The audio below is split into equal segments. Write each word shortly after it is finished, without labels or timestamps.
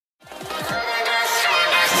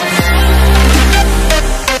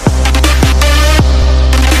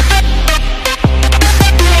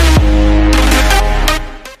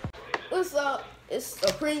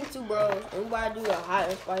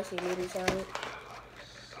spicy noodle salad.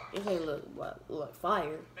 It ain't look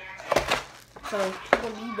fire. So we're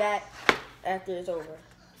gonna be back after it's over.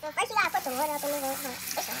 So first you gotta put the water up in the water.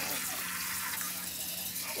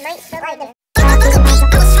 Might still right there. I was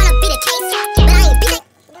trying to beat a case, but I ain't beat it.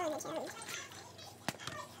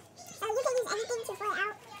 So you can use anything to fry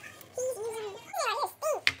out. He's using this. Alright, so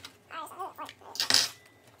look.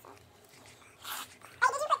 Hey,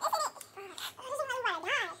 did you put this in it? This is really what I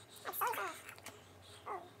got. That's so good.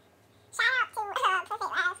 Oh. Shout out to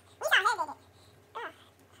Perfect Labs. We saw her did it.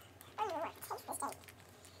 Oh, you want to taste this cake.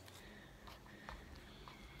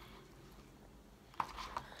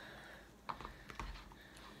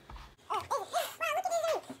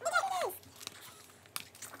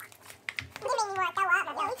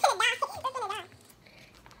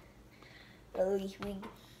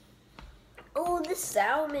 Oh, this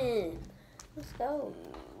salmon. Let's go.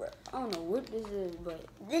 I don't know what this is, but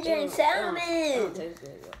this ain't salmon. It don't taste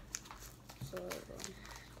good,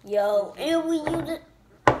 yo, and we use it.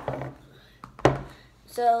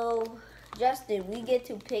 So, Justin, we get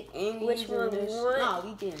to pick which one we want. Nah,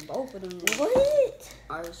 we getting both of them. What?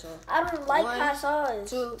 Alright, so I don't like 1, hot sauce.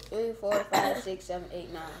 2, 3, 4, 5, 6, 7,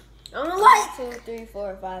 8, 9. I don't like 2, 3,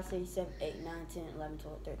 4, 5, 6, 7, 8, 9, 10, 11,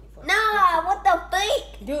 12, 13, 14. Nah, what the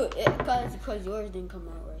fuck? Dude, because yours didn't come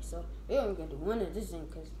out right, so we're only gonna do one of this thing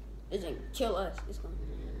because this ain't kill us. It's gonna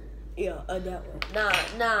that way.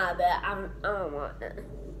 Nah, but I don't want that.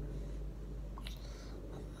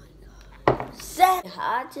 Oh my god. Set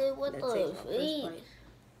hot to what the feet?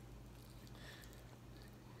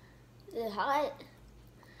 Is it hot?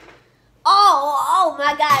 Oh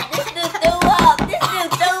my god, this dude threw up.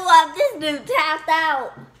 This dude tapped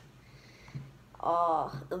out.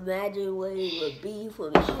 Oh, imagine what it would be for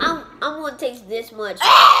me. I'm gonna taste this much.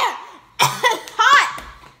 Hot!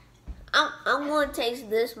 I'm gonna taste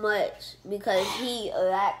this much because he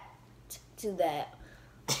reacted to that.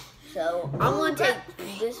 So I'm gonna take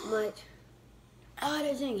this much. Oh,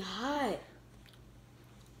 this ain't hot.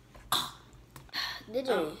 Did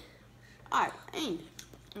you? Alright, I'm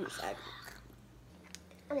a savage.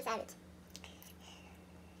 I'm a savage.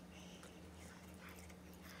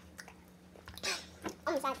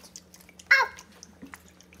 I'm a savage. Oh!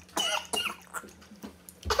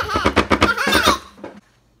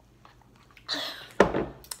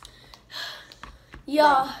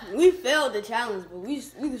 Yeah. We failed the challenge, but we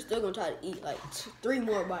still gonna try to eat like 3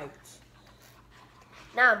 more bites.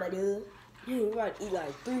 Nah, my dude. Yeah, we gotta eat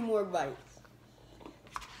like 3 more bites.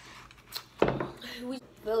 We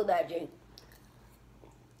feel that, Jake.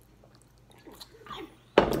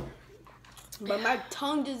 But my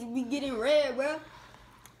tongue just be getting red, bro.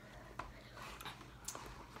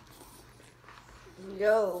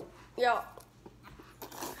 Yo. God.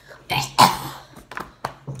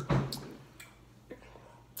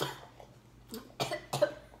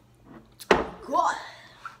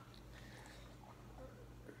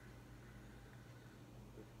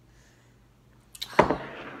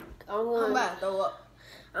 I'm about to throw up.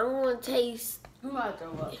 I'm gonna taste. I'm about to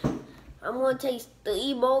throw up. I'm gonna taste the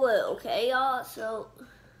Ebola, okay, y'all? So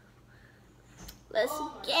let's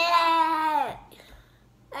get.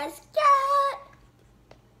 Let's get.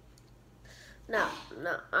 No,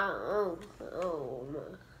 oh no.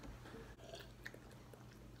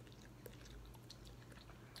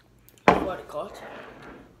 What it cost?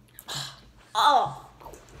 Oh.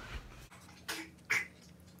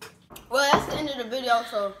 Well, that's the end of the video.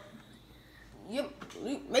 So,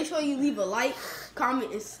 make sure you leave a like,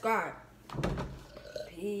 comment, and subscribe.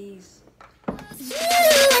 Peace.